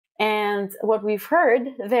And what we've heard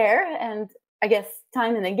there, and I guess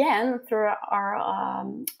time and again through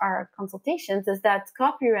our consultations, is that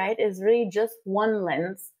copyright is really just one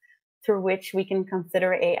lens through which we can consider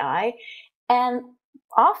AI. And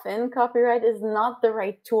often copyright is not the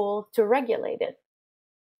right tool to regulate it.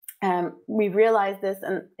 We realized this,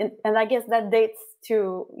 and I guess that dates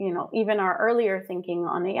to, even our earlier thinking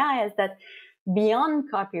on AI, is that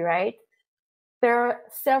beyond copyright, there are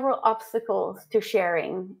several obstacles to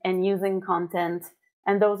sharing and using content,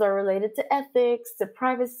 and those are related to ethics, to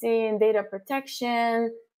privacy and data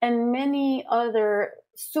protection, and many other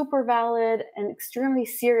super valid and extremely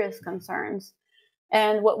serious concerns.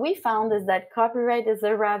 And what we found is that copyright is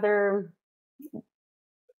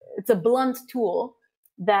it's a blunt tool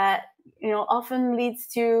that often leads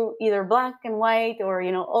to either black and white or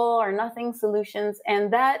all or nothing solutions,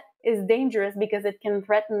 and that is dangerous because it can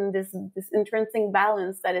threaten this intrinsic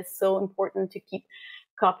balance that is so important to keep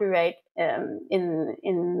copyright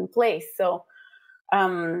in place. So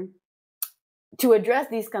to address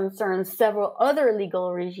these concerns, several other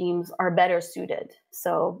legal regimes are better suited.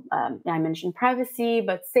 So I mentioned privacy,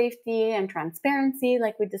 but safety and transparency,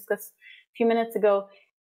 like we discussed a few minutes ago.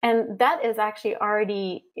 And that is actually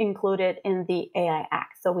already included in the AI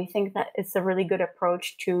Act. So we think that it's a really good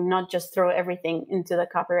approach to not just throw everything into the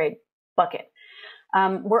copyright bucket.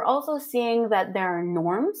 We're also seeing that there are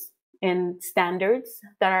norms and standards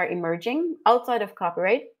that are emerging outside of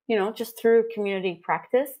copyright, just through community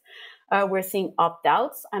practice. We're seeing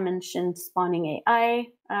opt-outs. I mentioned spawning AI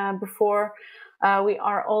before. We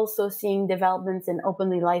are also seeing developments in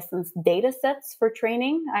openly licensed data sets for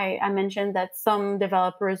training. I mentioned that some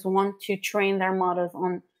developers want to train their models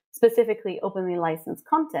on specifically openly licensed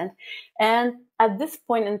content. And at this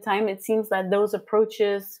point in time, it seems that those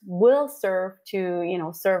approaches will serve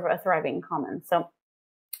a thriving commons. So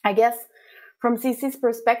I guess from CC's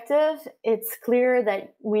perspective, it's clear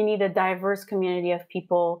that we need a diverse community of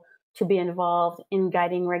people to be involved in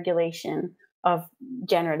guiding regulation of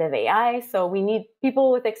generative AI. So we need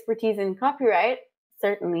people with expertise in copyright,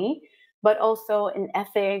 certainly, but also in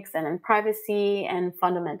ethics and in privacy and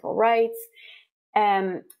fundamental rights.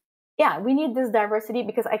 We need this diversity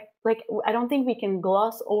because I don't think we can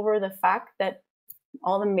gloss over the fact that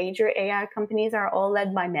all the major AI companies are all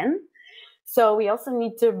led by men. So we also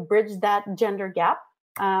need to bridge that gender gap.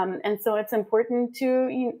 And so it's important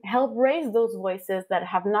to help raise those voices that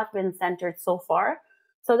have not been centered so far,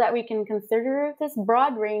 so that we can consider this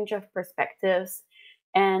broad range of perspectives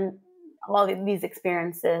and all of these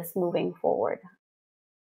experiences moving forward.